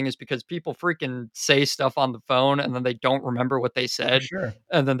in writing is because people freaking say stuff on the phone and then they don't remember what they For said, sure.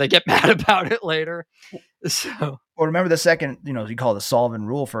 and then they get mad about it later. So, Well, remember the second, you call it the Sullivan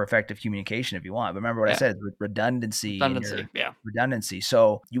rule for effective communication if you want. But remember what I yeah, said, redundancy in redundancy. your Yeah. redundancy.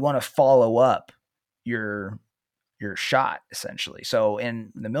 So you want to follow up your shot essentially. So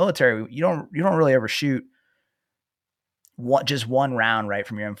in the military, you don't really ever shoot just one round right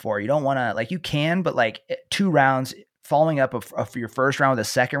from your M4. You don't want to, like, you can, but like 2 rounds following up of your first round with a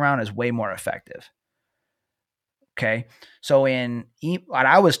second round is way more effective. Okay. So what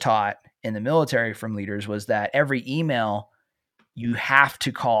I was taught in the military from leaders was that every email you have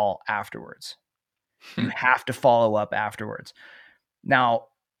to call afterwards. You have to follow up afterwards. Now,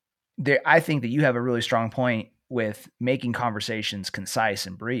 I think that you have a really strong point with making conversations concise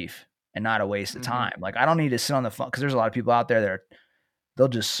and brief and not a waste of time. Like, I don't need to sit on the phone, because there's a lot of people out there they'll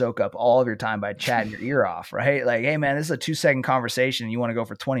just soak up all of your time by chatting your ear off, right? Like, hey man, this is a 2-second conversation and you want to go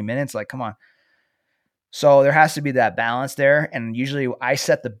for 20 minutes. Like, come on. So there has to be that balance there. And usually I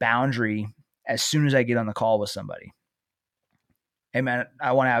set the boundary as soon as I get on the call with somebody. Hey man,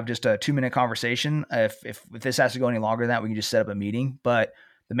 I want to have just a 2-minute conversation. If this has to go any longer than that, we can just set up a meeting. But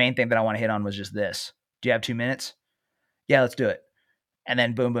the main thing that I want to hit on was just this. Do you have 2 minutes? Yeah, let's do it. And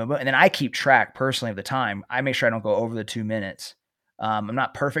then boom, boom, boom. And then I keep track personally of the time. I make sure I don't go over the 2 minutes. I'm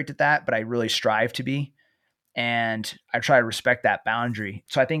not perfect at that, but I really strive to be. And I try to respect that boundary.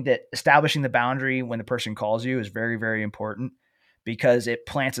 So I think that establishing the boundary when the person calls you is very, very important, because it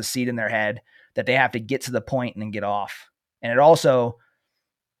plants a seed in their head that they have to get to the point and then get off. And it also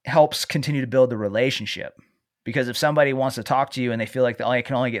helps continue to build the relationship, because if somebody wants to talk to you and they feel like they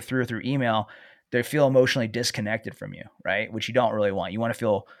can only get through email, they feel emotionally disconnected from you, right? Which you don't really want. You want to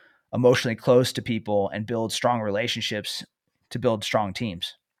feel emotionally close to people and build strong relationships to build strong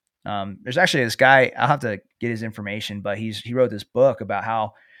teams. There's actually this guy, I'll have to get his information, but he wrote this book about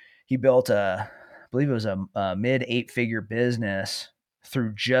how he built I believe it was a mid 8-figure business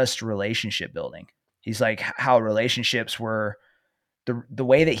through just relationship building. He's like, how relationships were the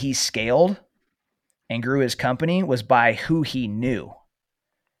way that he scaled and grew his company was by who he knew.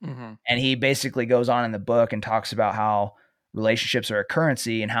 Mm-hmm. And he basically goes on in the book and talks about how relationships are a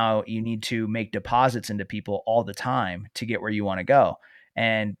currency and how you need to make deposits into people all the time to get where you want to go.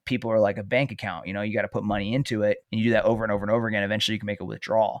 And people are like a bank account, you got to put money into it, and you do that over and over and over again. Eventually you can make a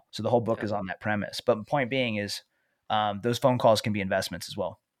withdrawal. So the whole book is on that premise. But the point being is those phone calls can be investments as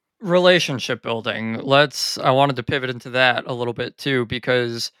well. Relationship building. I wanted to pivot into that a little bit too,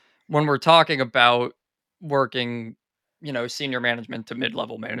 because when we're talking about working, senior management to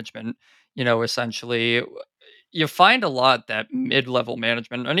mid-level management, essentially you find a lot that mid-level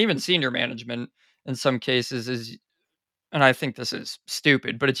management and even senior management in some cases is, and I think this is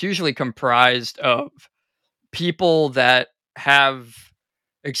stupid, but it's usually comprised of people that have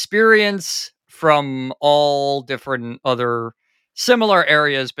experience from all different other similar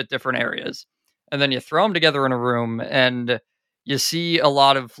areas, but different areas. And then you throw them together in a room and you see a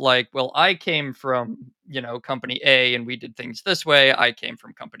lot of like, well, I came from, company A and we did things this way. I came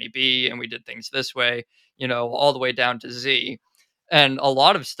from company B and we did things this way, all the way down to Z. And a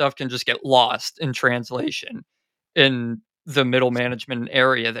lot of stuff can just get lost in translation in the middle management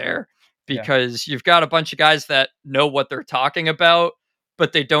area there, Yeah. because you've got a bunch of guys that know what they're talking about,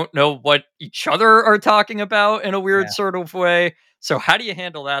 but they don't know what each other are talking about in a weird sort of way. So how do you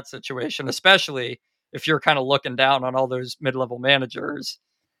handle that situation, especially if you're kind of looking down on all those mid-level managers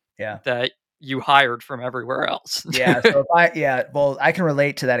that you hired from everywhere else? Yeah. So well, I can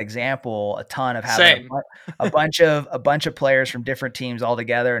relate to that example a ton of having Same. a bunch of players from different teams all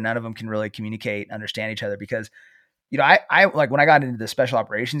together, and none of them can really communicate and understand each other, because I like, when I got into the special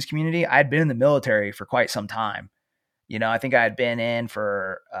operations community, I had been in the military for quite some time. I think I had been in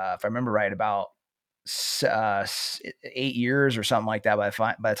for, if I remember right, about 8 years or something like that by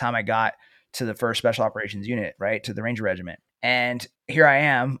the time I got to the 1st Special Operations Unit, right, to the Ranger Regiment. And here I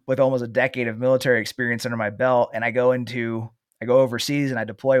am with almost a decade of military experience under my belt, and I go overseas and I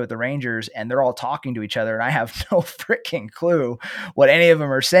deploy with the Rangers, and they're all talking to each other, and I have no freaking clue what any of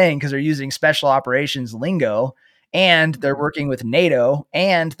them are saying because they're using special operations lingo, and they're working with NATO,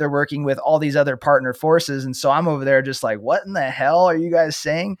 and they're working with all these other partner forces. And so I'm over there just like, what in the hell are you guys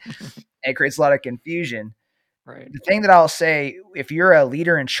saying? And it creates a lot of confusion. Right. The thing that I'll say, if you're a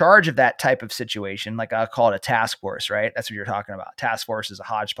leader in charge of that type of situation, like I'll call it a task force, right? That's what you're talking about. Task force is a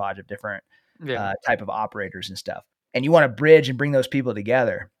hodgepodge of different type of operators and stuff. And you want to bridge and bring those people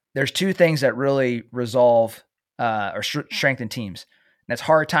together. There's 2 things that really resolve or strengthen teams. And that's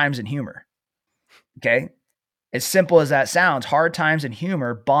hard times and humor. Okay. As simple as that sounds, hard times and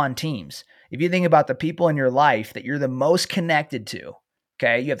humor bond teams. If you think about the people in your life that you're the most connected to,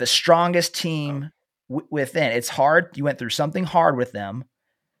 okay, you have the strongest team within. It's hard. You went through something hard with them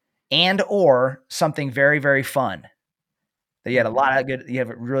and or something very, very fun that you had you have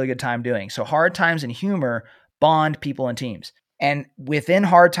a really good time doing. So hard times and humor bond people and teams. And within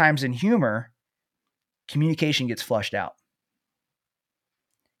hard times and humor, communication gets flushed out.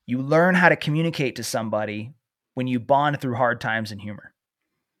 You learn how to communicate to somebody when you bond through hard times and humor.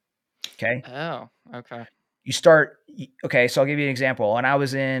 Okay. Oh, okay. Okay. So I'll give you an example. When I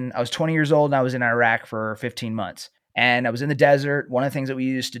was 20 years old and I was in Iraq for 15 months and I was in the desert. One of the things that we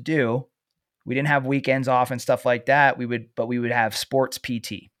used to do, we didn't have weekends off and stuff like that. We would have sports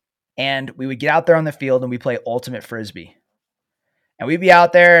PT, and we would get out there on the field and we play ultimate Frisbee, and we'd be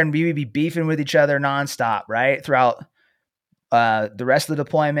out there and we would be beefing with each other nonstop, right? Throughout the rest of the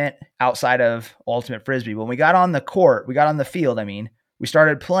deployment outside of ultimate Frisbee. When we got on the field, we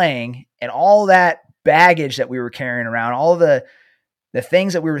started playing, and all that baggage that we were carrying around, all the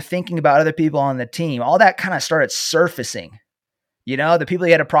things that we were thinking about other people on the team, all that kind of started surfacing. You know, the people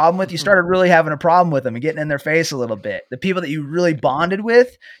you had a problem with, you started really having a problem with them and getting in their face a little bit. The people that you really bonded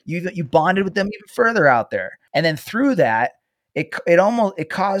with, you bonded with them even further out there. And then through that, it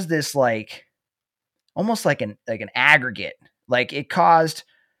caused this almost like an aggregate. Like it caused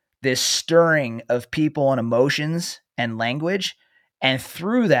this stirring of people and emotions and language. And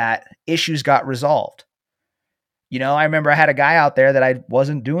through that, issues got resolved. You know, I remember I had a guy out there that I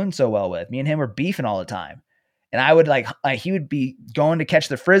wasn't doing so well with. Me and him were beefing all the time. And I would he would be going to catch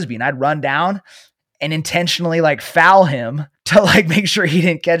the Frisbee and I'd run down and intentionally foul him to make sure he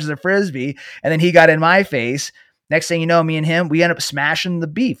didn't catch the Frisbee. And then he got in my face. Next thing you know, me and him, we end up smashing the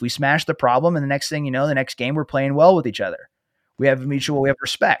beef. We smashed the problem. And the next thing you know, the next game, we're playing well with each other. We have we have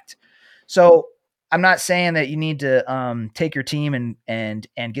respect. So I'm not saying that you need to take your team and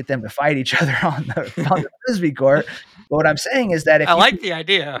get them to fight each other on the Frisbee court. But what I'm saying is that if I like the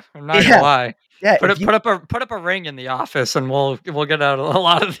idea, I'm not gonna lie. Yeah, put up a ring in the office, and we'll get out a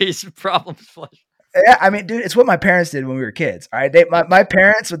lot of these problems flushed. Yeah, dude, it's what my parents did when we were kids. All right, my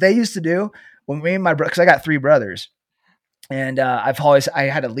parents, what they used to do when me and my brother, because I got 3 brothers, and I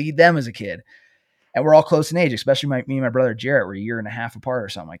had to lead them as a kid, and we're all close in age, especially me and my brother Jarrett. We're a year and a half apart or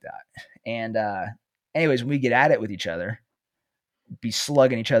something like that. And anyways, when we get at it with each other, be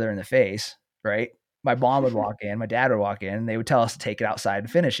slugging each other in the face, right? My mom would walk in, my dad would walk in, and they would tell us to take it outside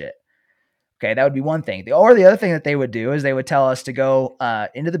and finish it. Okay, that would be one thing. Or the other thing that they would do is they would tell us to go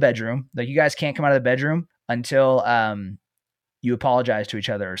into the bedroom. Like, you guys can't come out of the bedroom until you apologize to each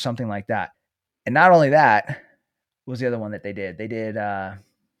other or something like that. And not only that, what was the other one that they did?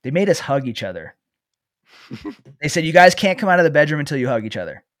 They made us hug each other. They said, you guys can't come out of the bedroom until you hug each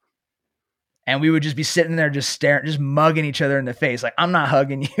other. And we would just be sitting there just staring, just mugging each other in the face. Like, I'm not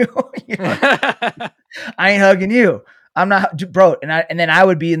hugging you. I ain't hugging you. I'm not, bro. And then I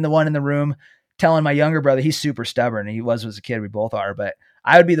would be the one in the room telling my younger brother, he's super stubborn. And he was as a kid. We both are. But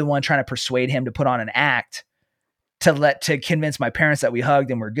I would be the one trying to persuade him to put on an act to convince my parents that we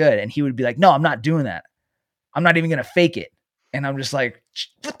hugged and we're good. And he would be like, no, I'm not doing that. I'm not even going to fake it. And I'm just like,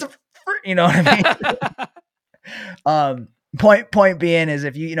 what the frick? You know what I mean? Point being is,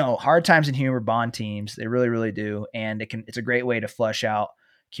 if hard times and humor bond teams, they really, really do. And it's a great way to flush out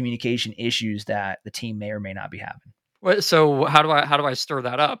communication issues that the team may or may not be having. So how do I stir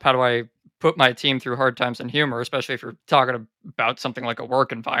that up? How do I put my team through hard times and humor, especially if you're talking about something like a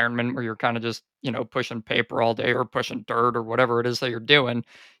work environment where you're kind of just, pushing paper all day or pushing dirt or whatever it is that you're doing,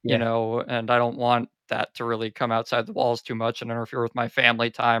 and I don't want that to really come outside the walls too much and interfere with my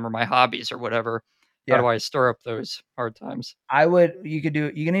family time or my hobbies or whatever. How do I stir up those hard times?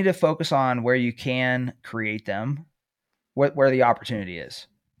 You need to focus on where you can create them, where the opportunity is.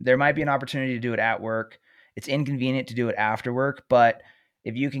 There might be an opportunity to do it at work. It's inconvenient to do it after work, but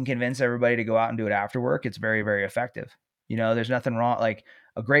if you can convince everybody to go out and do it after work, it's very, very effective. There's nothing wrong. Like,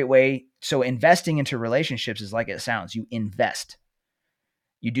 a great way. So investing into relationships is like it sounds. You invest.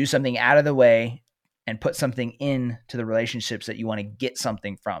 You do something out of the way and put something into the relationships that you want to get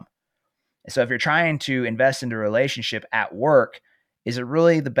something from. So if you're trying to invest into a relationship at work, is it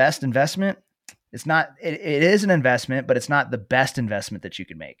really the best investment? It's not. It is an investment, but it's not the best investment that you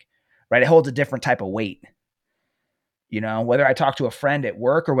can make, right? It holds a different type of weight. Whether I talk to a friend at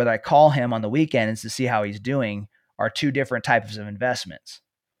work or whether I call him on the weekends to see how he's doing are two different types of investments.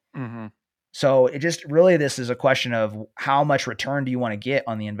 Mm-hmm. So it just really, this is a question of how much return do you want to get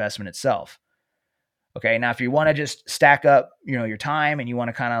on the investment itself? Okay. Now, if you want to just stack up, your time and you want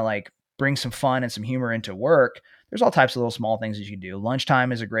to kind of like bring some fun and some humor into work, there's all types of little small things that you can do.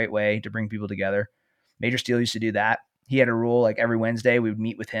 Lunchtime is a great way to bring people together. Major Steel used to do that. He had a rule, like every Wednesday we would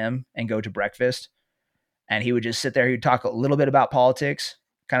meet with him and go to breakfast, and he would just sit there. He'd talk a little bit about politics,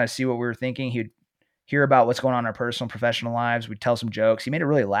 kind of see what we were thinking. He'd hear about what's going on in our personal and professional lives. We'd tell some jokes. He made it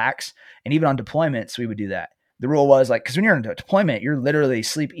really lax. And even on deployments, we would do that. The rule was like, because when you're in a deployment, you're literally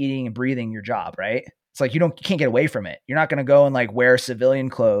sleep, eating, and breathing your job, right? It's like you can't get away from it. You're not going to go and like wear civilian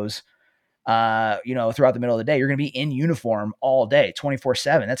clothes, throughout the middle of the day. You're going to be in uniform all day,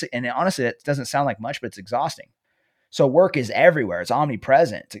 24/7. And honestly, it doesn't sound like much, but it's exhausting. So work is everywhere. It's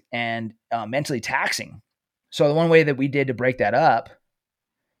omnipresent and mentally taxing. So the one way that we did to break that up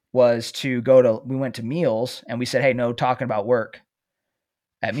was we went to meals and we said, hey, no talking about work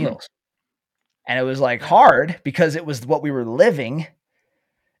at meals. And it was like hard because it was what we were living,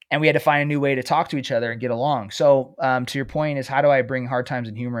 and we had to find a new way to talk to each other and get along. So to your point is, how do I bring hard times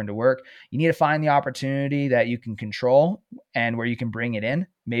and humor into work? You need to find the opportunity that you can control and where you can bring it in.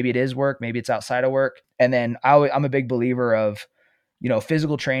 Maybe it is work, maybe it's outside of work. And then I'm a big believer of,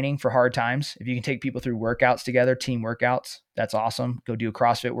 physical training for hard times. If you can take people through workouts together, team workouts, that's awesome. Go do a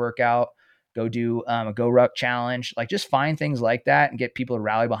CrossFit workout, go do a Go Ruck challenge, like just find things like that and get people to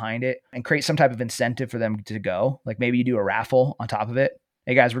rally behind it and create some type of incentive for them to go. Like maybe you do a raffle on top of it.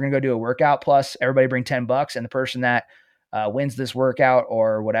 Hey guys, we're going to go do a workout, plus everybody bring $10, and the person that wins this workout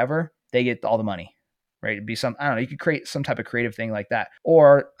or whatever, they get all the money, right? It'd be I don't know, you could create some type of creative thing like that.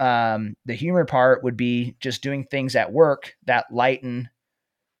 Or the humor part would be just doing things at work that lighten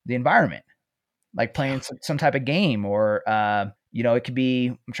the environment, like playing some type of game, or, it could be,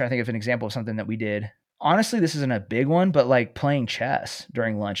 I'm trying to think of an example of something that we did. Honestly, this isn't a big one, but like playing chess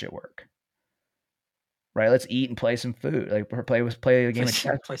during lunch at work. Right, let's eat and play some food. Like play a game of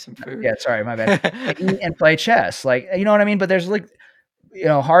chess. Play some food. Yeah, sorry, my bad. Eat and play chess, like you know what I mean. But there's like,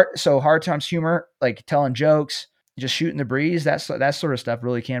 hard times humor, like telling jokes, just shooting the breeze. That sort of stuff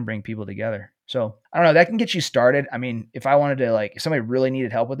really can bring people together. So I don't know, that can get you started. I mean, if I wanted to, like, if somebody really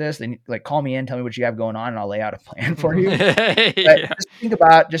needed help with this, then like call me in, tell me what you have going on, and I'll lay out a plan for you. Yeah.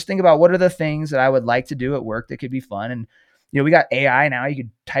 Just think about what are the things that I would like to do at work that could be fun. And we got AI now. You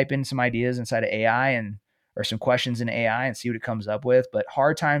could type in some ideas inside of AI or some questions in AI and see what it comes up with. But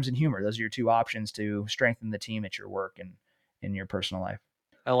hard times and humor, those are your two options to strengthen the team at your work and in your personal life.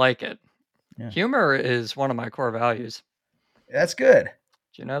 I like it. Yeah. Humor is one of my core values. That's good.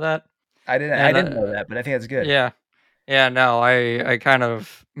 Do you know that? I didn't know that, but I think that's good. Yeah. Yeah, no, I kind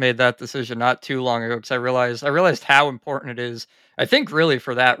of made that decision not too long ago because I realized how important it is. I think really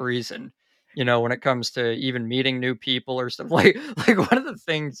for that reason, when it comes to even meeting new people or stuff, like one of the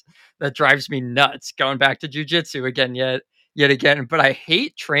things that drives me nuts, going back to jujitsu again, yet again, but I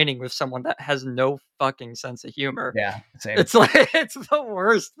hate training with someone that has no fucking sense of humor. Yeah, same. It's like it's the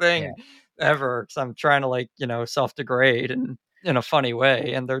worst thing ever, because I'm trying to self-degrade and in a funny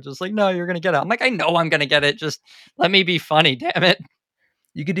way, and they're just like, no, you're gonna get it. I'm like, I know I'm gonna get it, just let me be funny, damn it.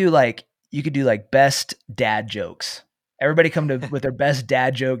 You could do like best dad jokes. Everybody come with their best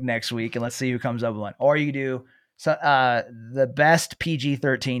dad joke next week, and let's see who comes up with one. Or you could do the best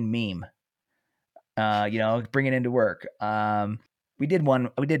PG-13 meme. Bring it into work. We did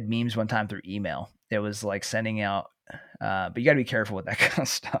memes one time through email. It was like sending out, but you got to be careful with that kind of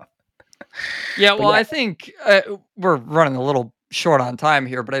stuff. Yeah, well, I think we're running a little short on time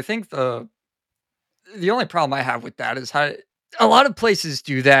here, but I think the only problem I have with that is how a lot of places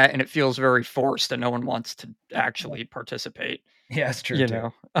do that, and it feels very forced, and no one wants to actually participate. Yeah, it's true.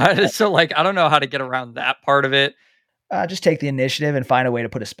 So like, I don't know how to get around that part of it. Just take the initiative and find a way to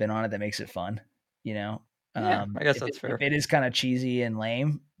put a spin on it that makes it fun. Yeah, I guess that's fair. If it is kind of cheesy and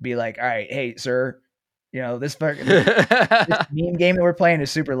lame, be like, all right, hey, sir, this meme game that we're playing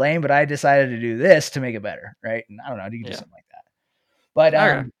is super lame, but I decided to do this to make it better, right? And I don't know, you can do something like that. But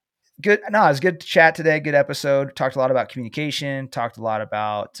good. No, it was good to chat today. Good episode. Talked a lot about communication. Talked a lot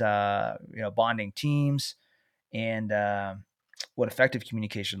about bonding teams and what effective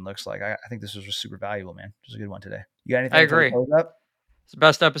communication looks like. I think this was super valuable, man. It was a good one today. You got anything? I agree. To close up? It's the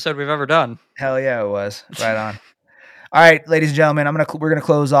best episode we've ever done. Hell yeah, it was. Right on. All right, ladies and gentlemen, we're gonna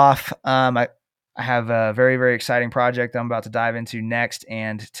close off. I have a very, very exciting project I'm about to dive into next,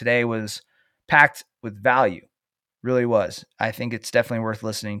 and today was packed with value. Really was. I think it's definitely worth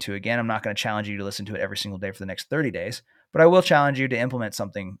listening to again. I'm not going to challenge you to listen to it every single day for the next 30 days, but I will challenge you to implement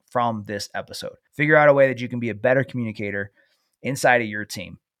something from this episode. Figure out a way that you can be a better communicator inside of your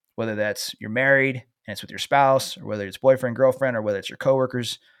team, whether that's you're married and it's with your spouse, or whether it's boyfriend, girlfriend, or whether it's your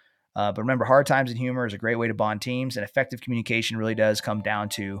coworkers. But remember, hard times and humor is a great way to bond teams, and effective communication really does come down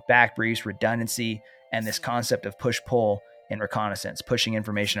to back briefs, redundancy, and this concept of push-pull and reconnaissance, pushing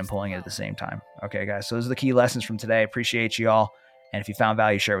information and pulling it at the same time. Okay, guys, so those are the key lessons from today. Appreciate you all. And if you found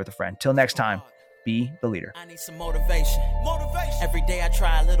value, share it with a friend. Till next time, be the leader. I need some motivation. Every day I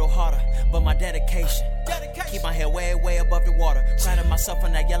try a little harder, but my dedication. Keep my head way, way above the water. Grinding myself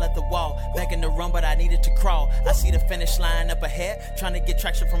when I yell at the wall. Begging to run, but I needed to crawl. I see the finish line up ahead, trying to get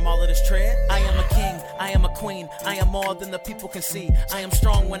traction from all of this tread. I am a king, I am a queen. I am more than the people can see. I am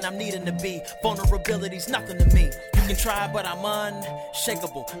strong when I'm needing to be. Vulnerability's nothing to me. You can try, but I'm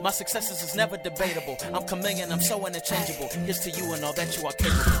unshakable. My successes is never debatable. I'm chameleon, I'm so interchangeable. Here's to you and all that you are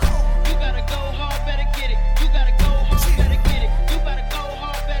capable. You gotta go hard, better get it. You